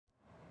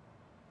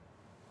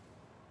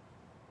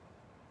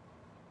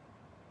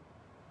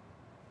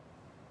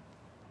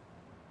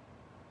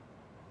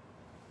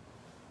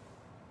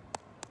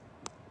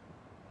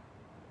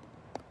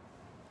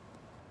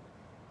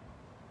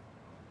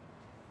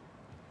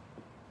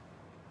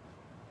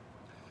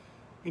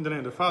In the name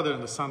of the Father,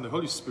 and the Son, and the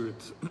Holy Spirit,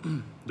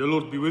 the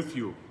Lord be with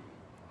you.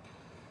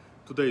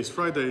 Today is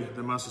Friday,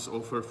 the Mass is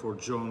offered for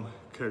John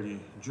Kelly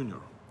Jr.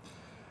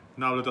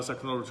 Now let us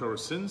acknowledge our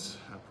sins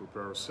and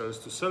prepare ourselves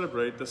to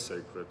celebrate the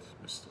sacred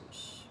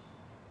mysteries.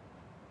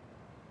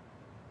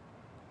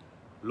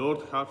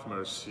 Lord, have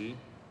mercy.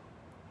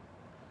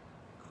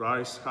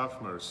 Christ,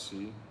 have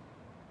mercy.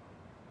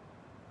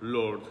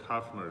 Lord,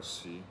 have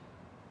mercy.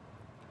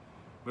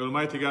 May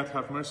Almighty God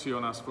have mercy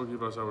on us,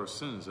 forgive us our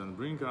sins, and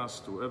bring us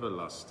to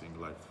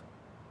everlasting life.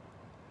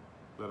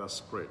 Let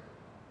us pray.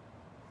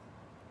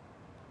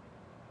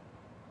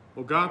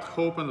 O God,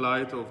 hope and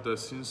light of the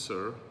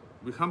sincere,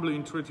 we humbly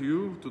entreat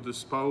you to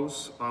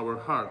dispose our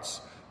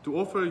hearts, to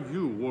offer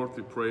you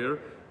worthy prayer,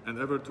 and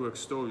ever to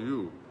extol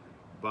you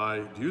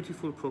by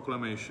dutiful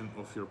proclamation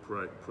of your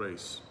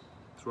praise.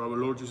 Through our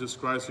Lord Jesus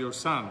Christ, your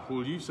Son,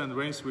 who lives and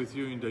reigns with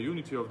you in the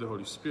unity of the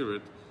Holy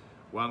Spirit,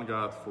 one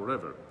God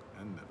forever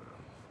and ever.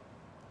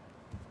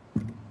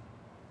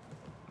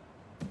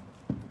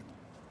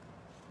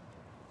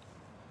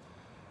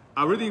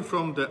 A reading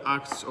from the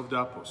Acts of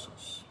the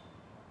Apostles.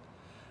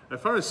 A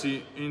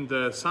Pharisee in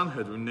the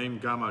Sanhedrin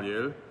named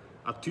Gamaliel,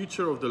 a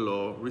teacher of the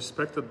law,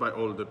 respected by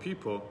all the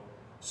people,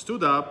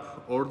 stood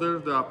up,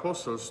 ordered the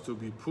apostles to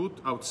be put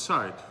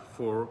outside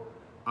for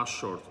a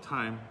short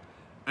time,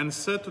 and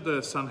said to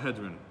the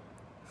Sanhedrin,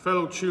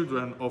 "Fellow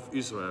children of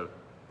Israel,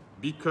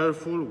 be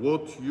careful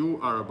what you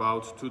are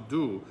about to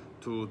do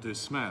to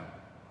this man.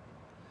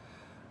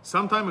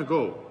 Some time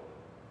ago,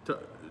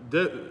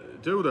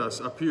 Judas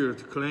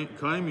appeared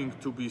claiming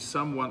to be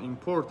someone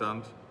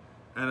important,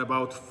 and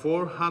about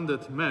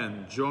 400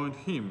 men joined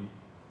him,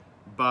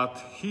 but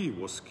he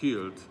was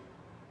killed,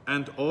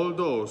 and all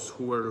those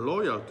who were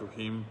loyal to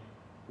him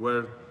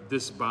were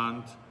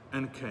disbanded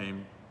and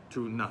came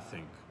to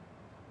nothing.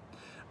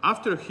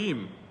 After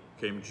him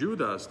came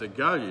Judas the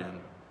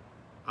Galilean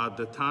at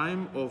the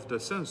time of the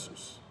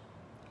census.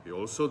 He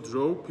also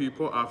drove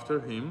people after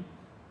him,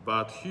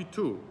 but he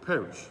too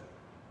perished,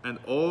 and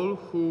all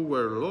who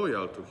were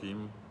loyal to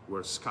him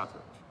were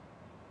scattered.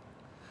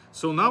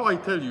 So now I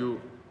tell you,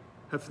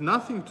 have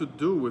nothing to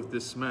do with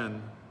this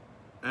man,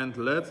 and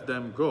let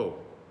them go.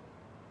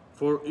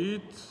 For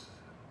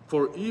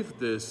if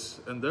this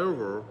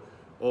endeavor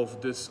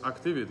of this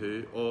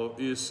activity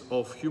is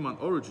of human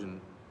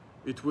origin,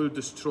 it will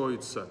destroy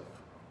itself.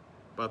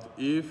 But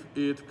if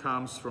it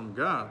comes from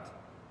God,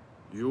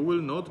 you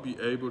will not be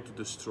able to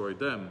destroy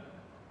them.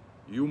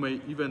 You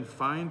may even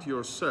find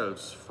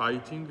yourselves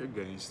fighting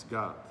against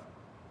God."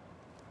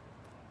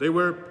 They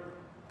were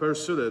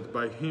persuaded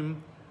by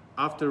him.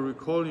 After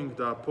recalling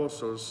the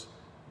apostles,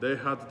 they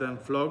had them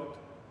flogged,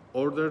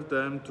 ordered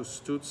them to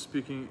stop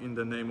speaking in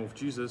the name of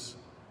Jesus,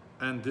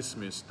 and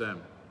dismissed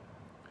them.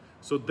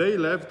 So they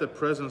left the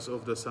presence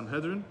of the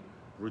Sanhedrin,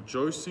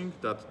 rejoicing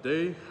that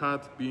they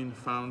had been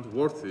found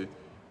worthy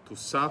to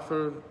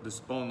suffer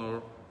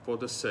dishonor for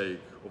the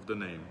sake of the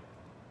name.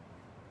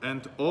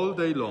 And all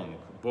day long,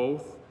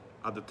 both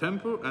at the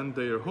temple and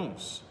their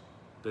homes,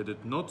 they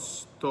did not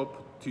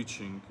stop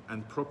teaching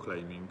and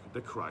proclaiming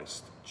the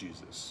Christ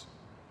Jesus.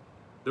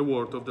 The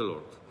word of the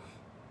Lord.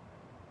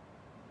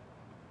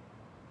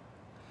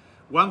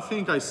 One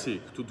thing I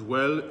seek, to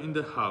dwell in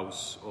the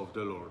house of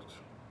the Lord.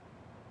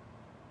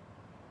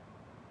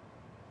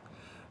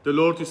 The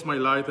Lord is my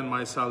light and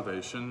my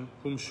salvation.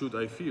 Whom should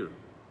I fear?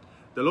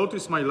 The Lord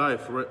is my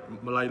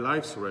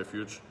life's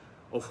refuge.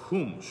 Of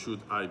whom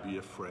should I be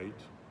afraid?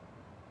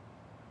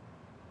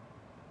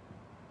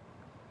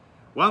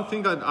 One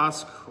thing I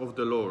ask of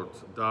the Lord,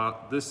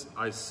 that this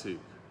I seek,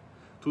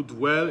 to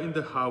dwell in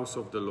the house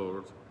of the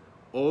Lord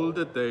all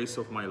the days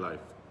of my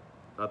life,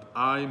 that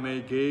I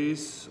may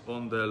gaze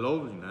on the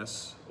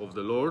loveliness of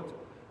the Lord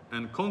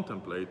and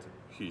contemplate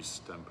his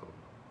temple.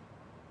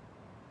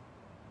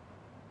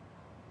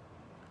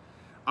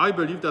 I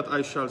believe that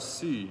I shall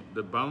see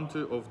the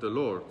bounty of the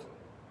Lord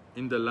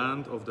in the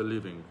land of the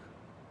living.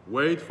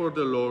 Wait for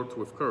the Lord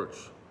with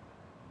courage.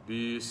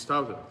 Be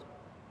stout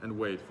and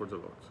wait for the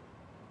Lord.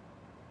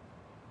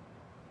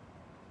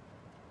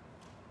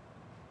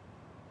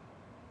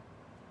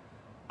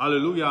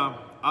 Alleluia,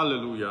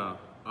 alleluia,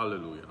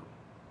 alleluia.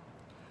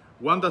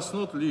 One does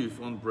not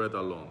live on bread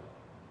alone,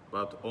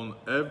 but on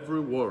every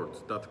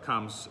word that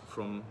comes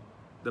from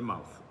the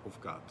mouth of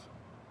God.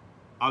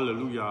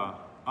 Alleluia,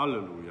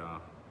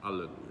 alleluia,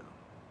 alleluia.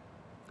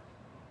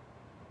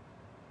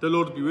 The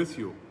Lord be with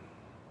you.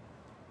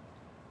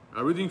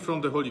 A reading from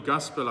the Holy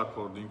Gospel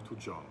according to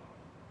John.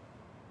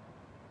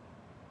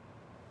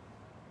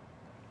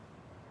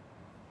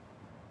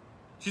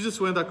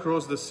 Jesus went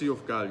across the Sea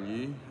of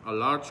Galilee. A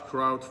large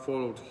crowd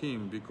followed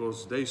him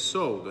because they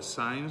saw the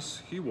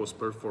signs he was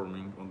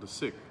performing on the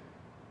sick.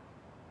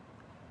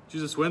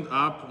 Jesus went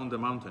up on the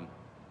mountain,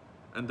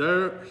 and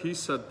there he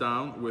sat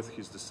down with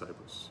his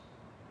disciples.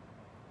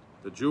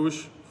 The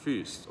Jewish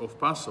feast of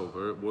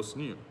Passover was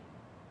near.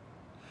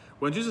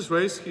 When Jesus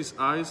raised his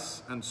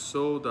eyes and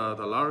saw that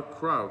a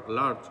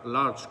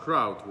large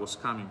crowd was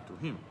coming to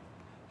him,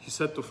 he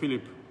said to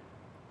Philip,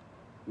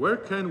 "Where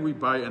can we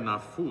buy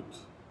enough food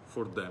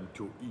for them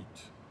to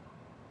eat?"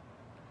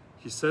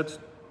 He said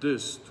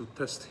this to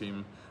test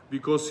him,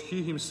 because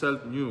he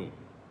himself knew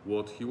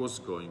what he was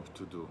going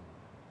to do.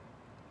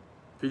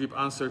 Philip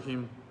answered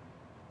him,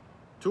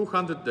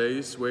 200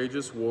 days'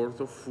 wages worth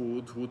of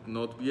food would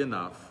not be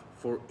enough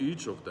for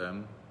each of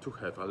them to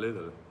have a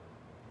little.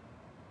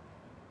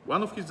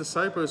 One of his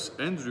disciples,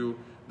 Andrew,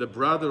 the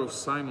brother of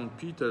Simon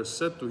Peter,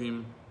 said to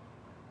him,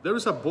 there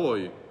is a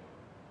boy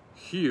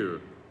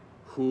here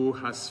who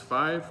has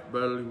 5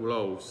 barley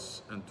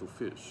loaves and 2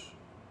 fish.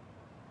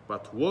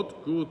 But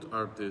what good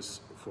are these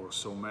for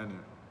so many?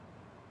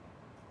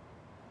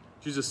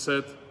 Jesus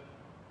said,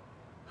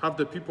 have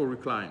the people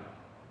recline.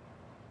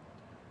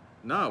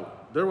 Now,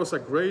 there was a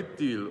great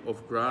deal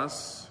of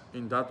grass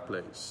in that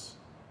place,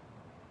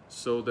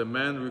 so the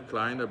men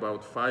reclined,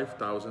 about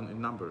 5,000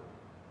 in number.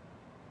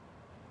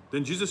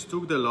 Then Jesus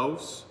took the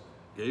loaves,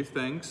 gave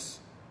thanks,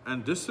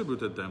 and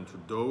distributed them to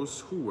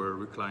those who were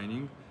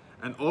reclining,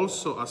 and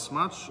also as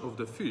much of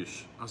the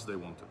fish as they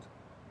wanted.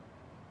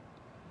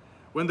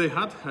 When they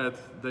had had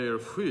their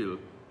fill,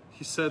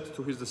 he said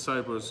to his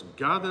disciples,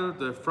 gather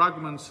the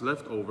fragments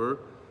left over,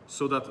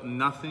 so that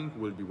nothing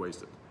will be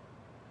wasted.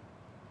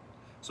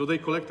 So they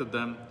collected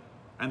them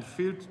and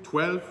filled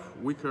 12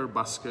 wicker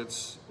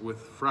baskets with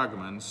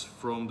fragments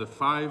from the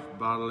 5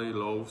 barley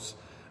loaves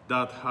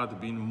that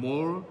had been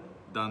more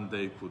than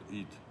they could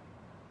eat.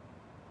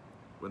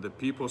 When the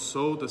people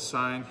saw the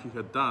sign he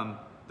had done,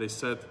 they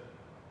said,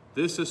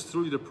 this is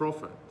truly the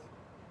prophet,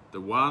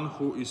 the one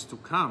who is to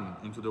come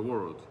into the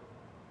world.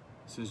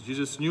 Since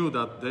Jesus knew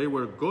that they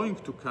were going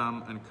to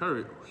come and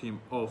carry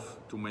him off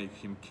to make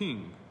him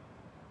king,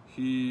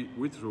 he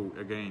withdrew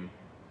again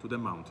to the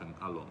mountain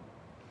alone.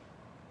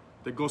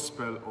 The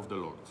Gospel of the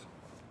Lord.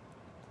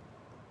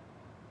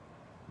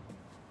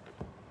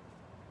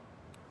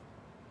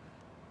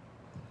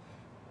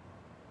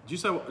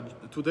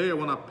 Today I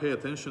want to pay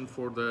attention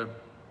for the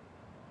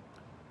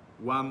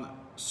one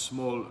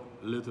small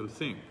little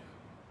thing.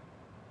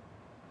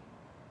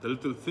 The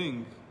little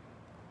thing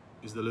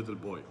is the little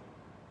boy.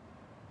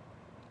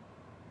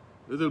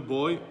 Little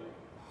boy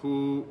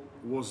who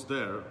was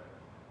there,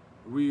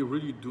 we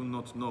really do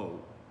not know.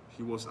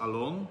 He was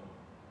alone.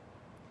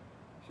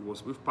 He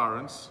was with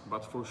parents,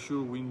 but for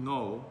sure we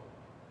know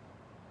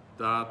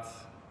that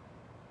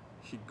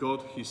he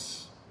got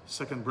his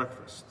second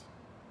breakfast.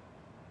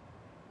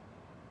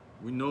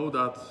 We know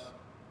that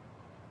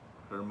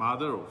her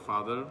mother or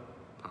father,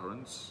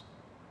 parents,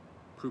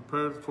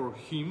 prepared for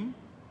him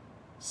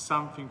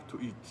something to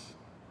eat,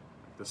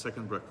 the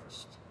second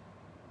breakfast.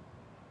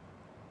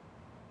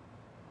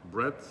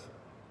 Bread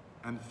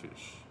and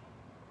fish.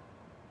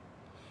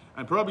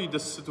 And probably the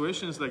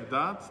situation is like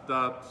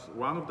that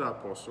one of the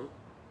apostles,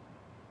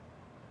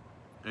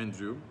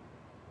 Andrew,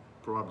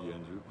 probably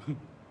Andrew,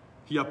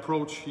 he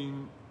approached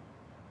him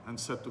and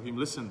said to him,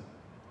 listen,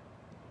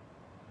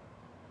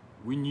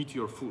 we need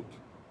your food.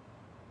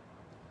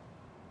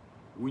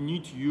 We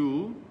need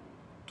you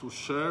to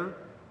share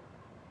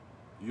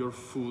your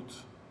food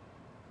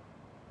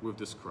with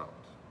this crowd.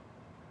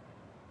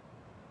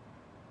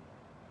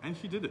 And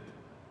he did it.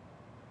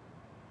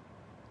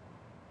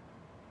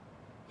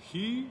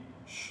 He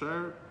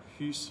shared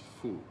his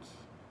food,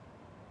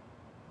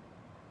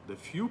 the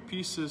few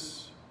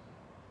pieces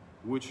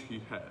which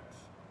he had,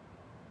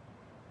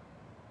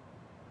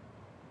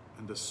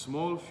 and the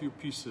small few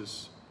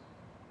pieces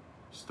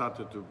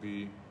started to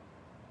be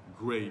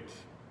great,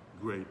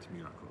 great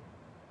miracle.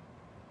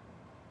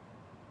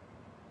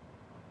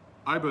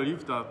 I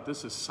believe that this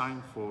is a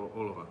sign for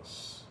all of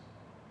us.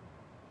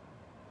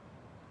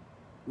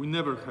 We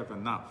never have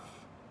enough.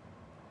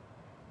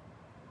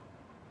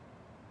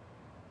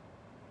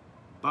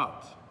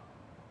 But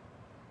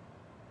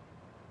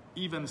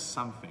even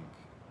something,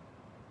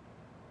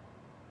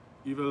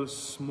 even a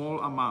small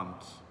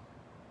amount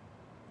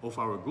of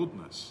our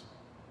goodness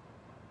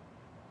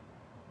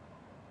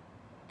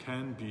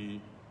can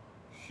be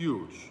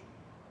huge,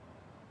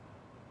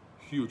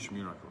 huge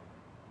miracle.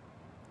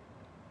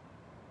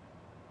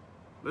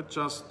 Let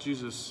just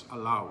Jesus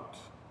allow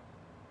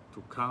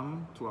to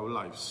come to our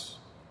lives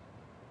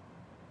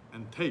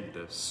and take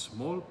the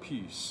small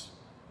piece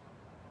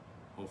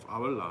of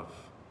our love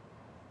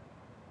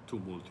to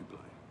multiply.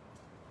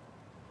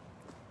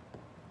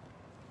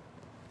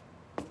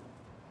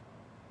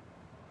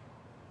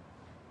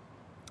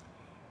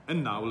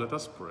 And now let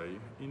us pray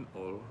in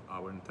all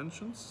our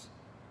intentions.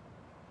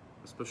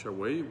 A special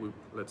way,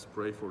 let's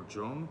pray for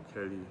John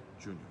Kelly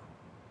Jr.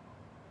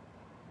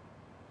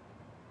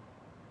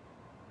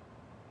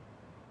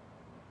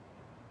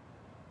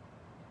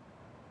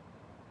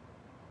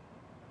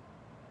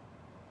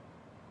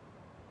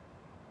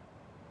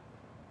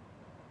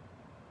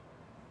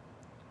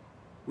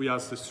 We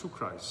ask this through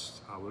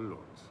Christ our Lord.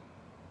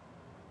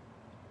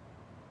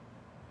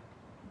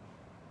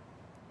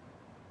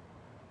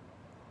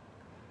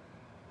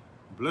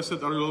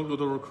 Blessed are you, Lord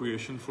God of our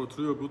creation, for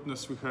through your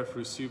goodness we have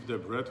received the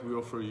bread we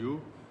offer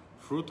you,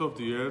 fruit of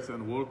the earth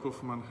and work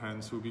of man's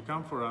hands, who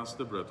become for us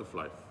the bread of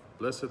life.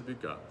 Blessed be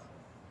God.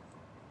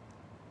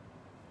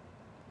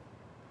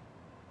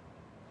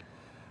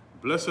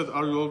 Blessed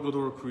are you, Lord God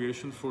of our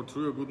creation, for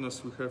through your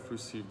goodness we have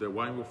received the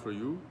wine for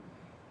you,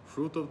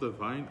 fruit of the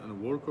vine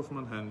and work of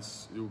man's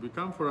hands. You will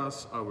become for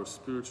us our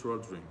spiritual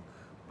drink.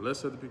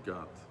 Blessed be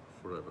God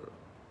forever.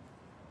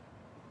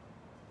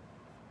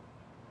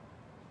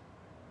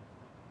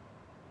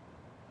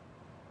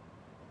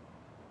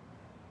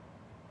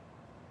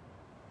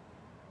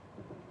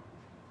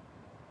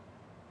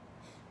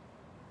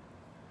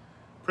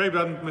 Pray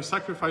that my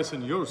sacrifice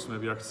and yours may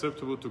be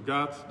acceptable to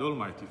God, the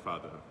Almighty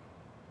Father.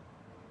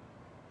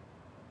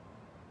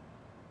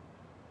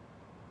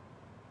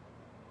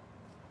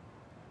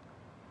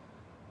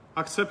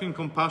 Accept in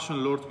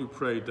compassion, Lord, we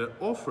pray, the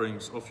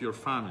offerings of your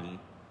family,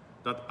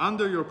 that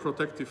under your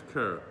protective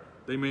care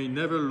they may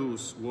never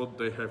lose what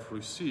they have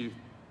received,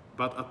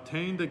 but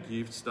attain the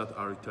gifts that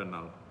are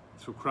eternal,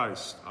 through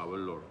Christ our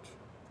Lord.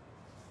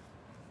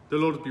 The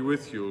Lord be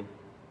with you.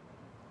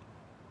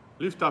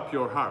 Lift up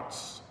your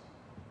hearts.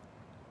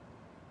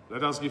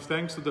 Let us give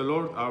thanks to the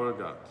Lord our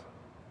God.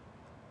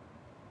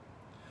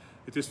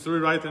 It is truly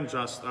right and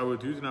just, our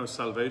duty and our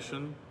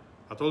salvation,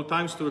 at all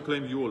times to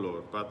acclaim you, O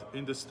Lord, but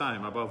in this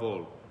time, above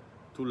all,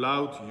 to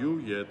laud you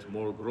yet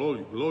more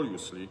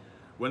gloriously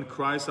when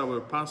Christ our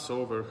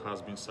Passover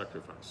has been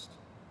sacrificed.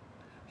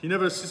 He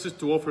never ceases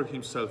to offer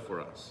himself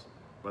for us,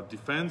 but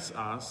defends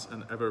us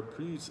and ever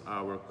pleads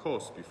our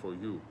cause before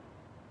you.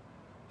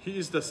 He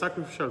is the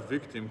sacrificial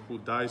victim who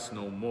dies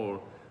no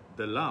more,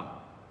 the Lamb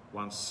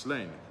once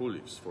slain who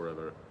lives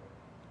forever.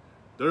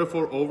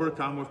 Therefore,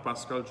 overcome with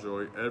paschal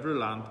joy, every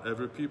land,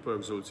 every people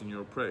exults in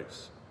your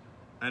praise.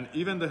 And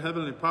even the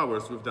heavenly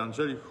powers with the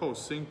angelic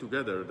host sing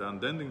together the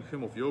unending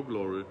hymn of your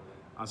glory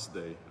as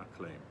they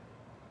acclaim.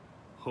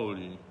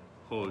 Holy,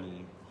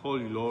 holy,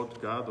 holy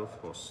Lord God of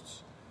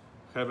hosts,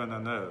 heaven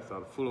and earth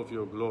are full of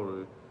your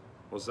glory.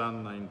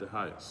 Hosanna in the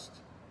highest.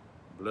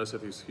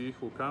 Blessed is he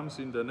who comes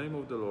in the name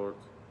of the Lord.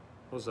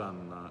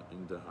 Hosanna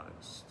in the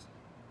highest.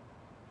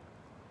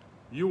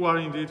 You are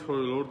indeed,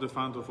 Holy Lord, the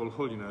fount of all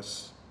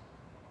holiness.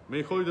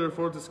 May holy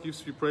therefore these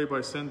gifts we pray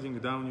by sending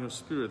down your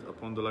Spirit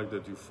upon the light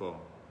that you fall,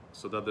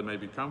 so that they may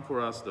become for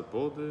us the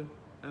body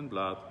and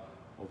blood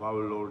of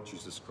our Lord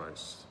Jesus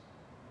Christ.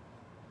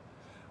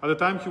 At the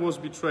time he was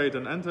betrayed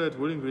and entered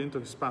willingly into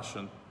his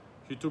passion,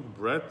 he took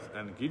bread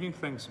and, giving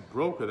thanks,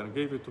 broke it and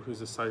gave it to his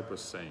disciples,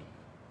 saying,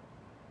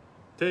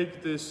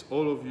 "Take this,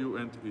 all of you,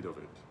 and eat of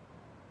it,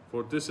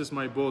 for this is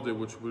my body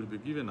which will be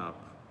given up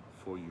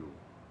for you."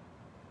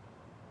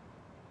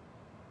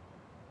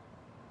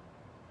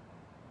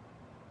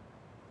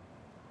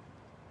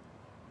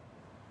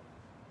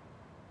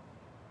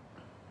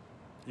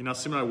 In a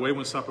similar way,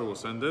 when supper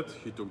was ended,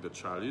 he took the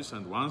chalice,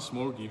 and once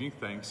more giving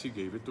thanks, he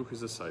gave it to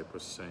his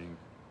disciples, saying,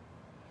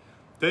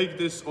 "Take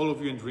this, all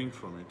of you, and drink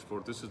from it,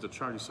 for this is the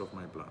chalice of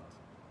my blood,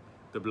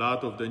 the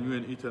blood of the new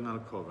and eternal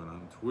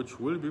covenant, which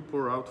will be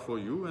poured out for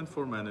you and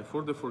for many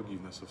for the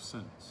forgiveness of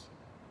sins.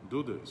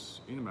 Do this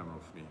in memory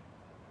of me."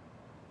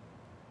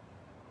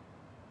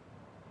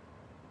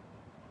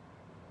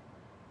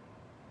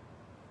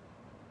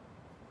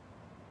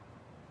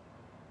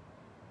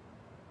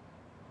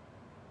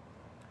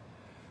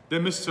 The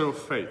mystery of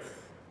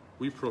faith.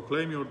 We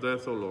proclaim your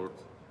death, O Lord,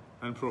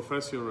 and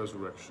profess your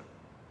resurrection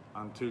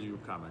until you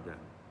come again.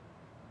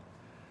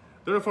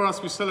 Therefore,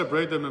 as we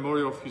celebrate the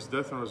memory of his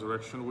death and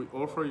resurrection, we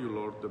offer you,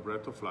 Lord, the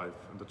bread of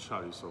life and the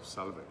chalice of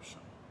salvation,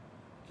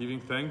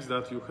 giving thanks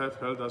that you have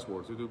held us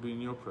worthy to be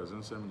in your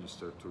presence and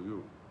minister to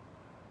you.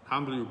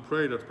 Humbly we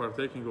pray that,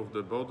 partaking of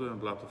the body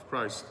and blood of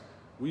Christ,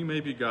 we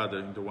may be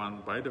gathered into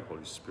one by the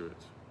Holy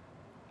Spirit.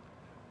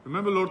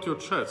 Remember, Lord, your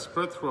church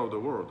spread throughout the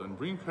world, and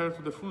bring her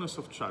to the fullness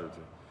of charity,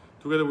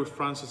 together with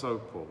Francis our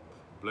Pope,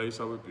 Blaise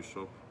our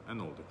Bishop,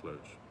 and all the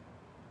clergy.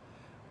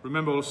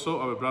 Remember also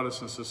our brothers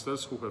and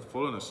sisters who have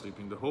fallen asleep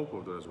in the hope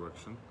of the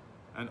resurrection,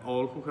 and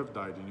all who have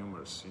died in your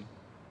mercy.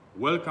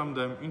 Welcome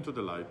them into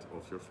the light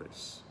of your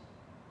face.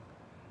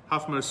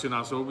 Have mercy on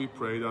us all, we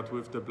pray, that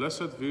with the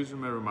Blessed Virgin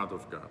Mary, Mother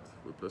of God,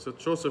 with Blessed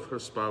Joseph, her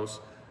spouse,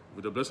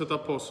 with the blessed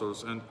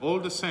apostles, and all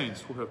the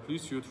saints who have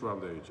pleased you throughout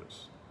the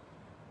ages,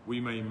 we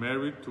may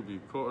merit to be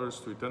co-heirs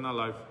to eternal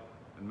life,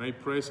 and may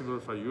praise and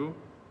glorify you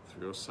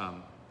through your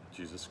Son,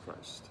 Jesus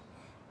Christ.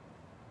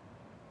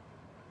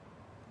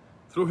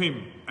 Through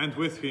him, and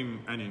with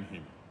him, and in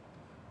him,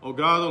 O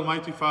God,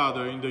 Almighty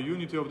Father, in the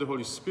unity of the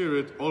Holy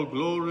Spirit, all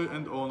glory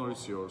and honor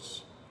is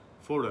yours,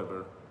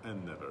 forever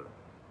and ever.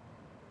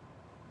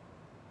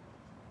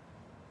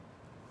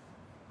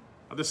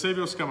 At the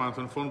Saviour's command,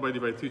 informed by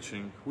divine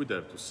teaching, we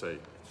dare to say,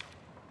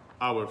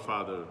 Our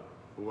Father,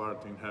 who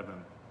art in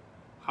heaven,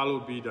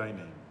 hallowed be thy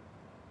name.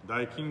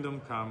 Thy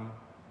kingdom come,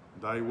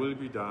 thy will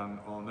be done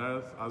on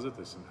earth as it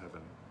is in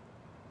heaven.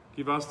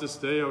 Give us this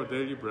day our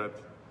daily bread,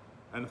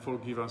 and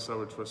forgive us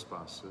our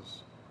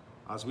trespasses,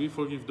 as we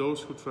forgive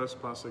those who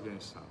trespass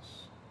against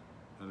us.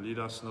 And lead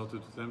us not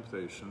into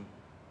temptation,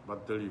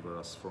 but deliver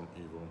us from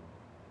evil.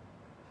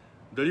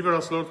 Deliver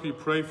us, Lord, we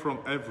pray, from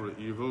every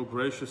evil.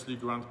 Graciously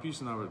grant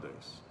peace in our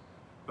days,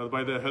 that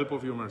by the help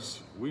of your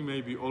mercy we may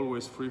be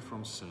always free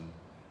from sin,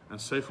 and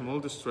safe from all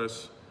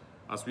distress,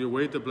 as we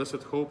await the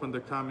blessed hope and the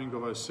coming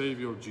of our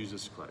Savior,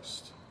 Jesus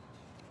Christ.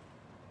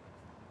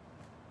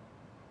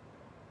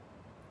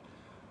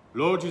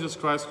 Lord Jesus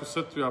Christ, who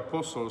said to the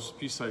apostles,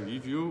 "Peace I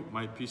leave you,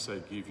 my peace I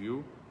give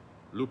you,"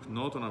 look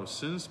not on our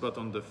sins, but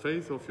on the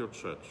faith of your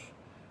church,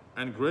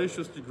 and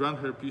graciously grant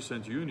her peace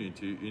and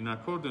unity in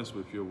accordance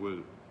with your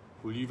will,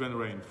 who live and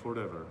reign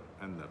forever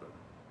and ever.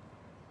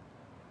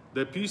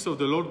 The peace of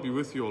the Lord be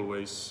with you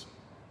always.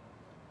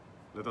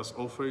 Let us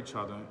offer each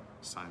other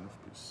a sign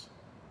of peace.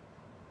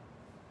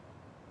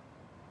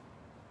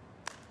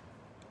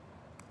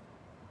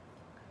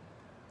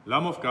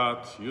 Lamb of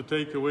God, you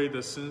take away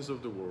the sins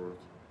of the world.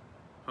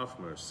 Have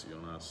mercy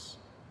on us.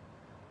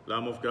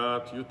 Lamb of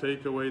God, you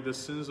take away the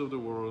sins of the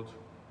world.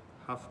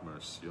 Have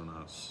mercy on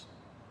us.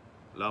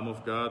 Lamb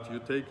of God, you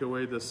take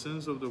away the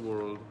sins of the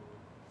world.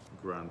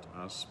 Grant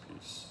us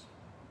peace.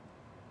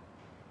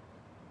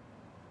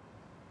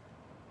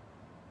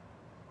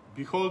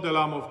 Behold the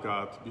Lamb of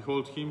God,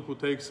 behold him who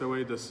takes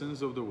away the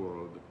sins of the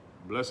world.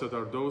 Blessed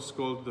are those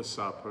called the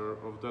supper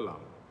of the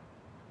Lamb.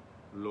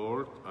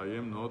 Lord, I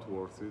am not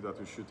worthy that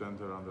you should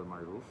enter under my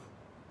roof,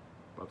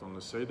 but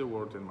only say the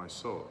word and my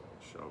soul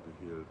shall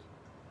be healed.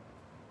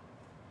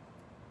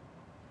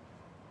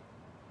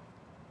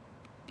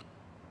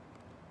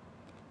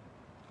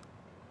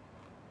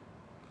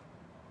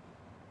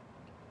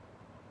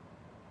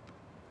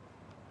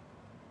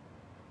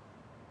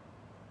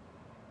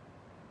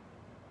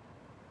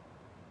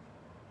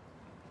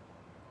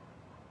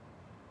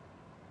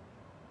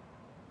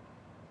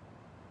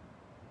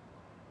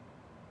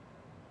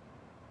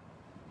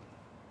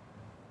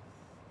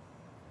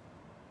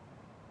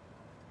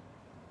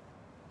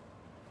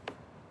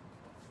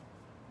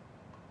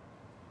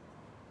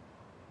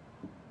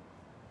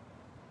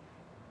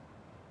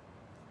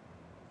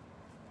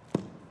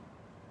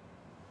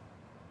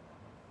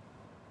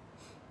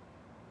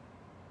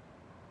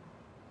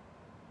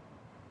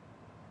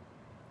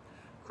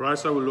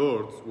 Christ our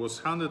Lord was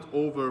handed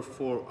over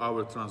for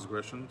our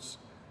transgressions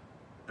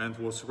and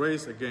was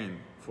raised again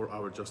for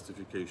our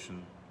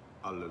justification.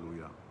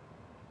 Alleluia.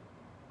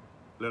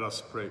 Let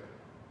us pray.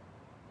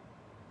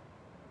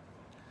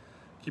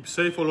 Keep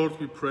safe, O Lord,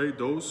 we pray,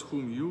 those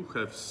whom you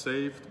have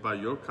saved by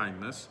your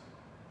kindness,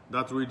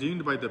 that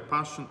redeemed by the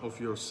passion of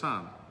your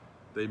Son,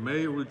 they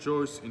may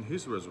rejoice in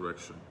his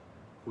resurrection,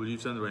 who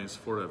lives and reigns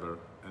forever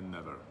and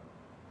ever.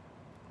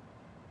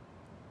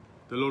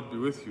 The Lord be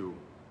with you.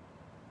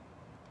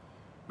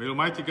 May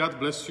Almighty God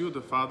bless you,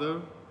 the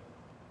Father,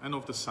 and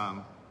of the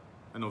Son,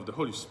 and of the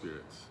Holy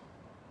Spirit.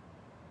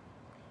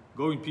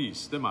 Go in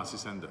peace, the Mass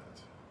is ended.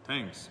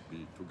 Thanks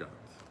be to God.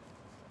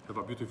 Have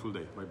a beautiful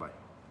day.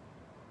 Bye-bye.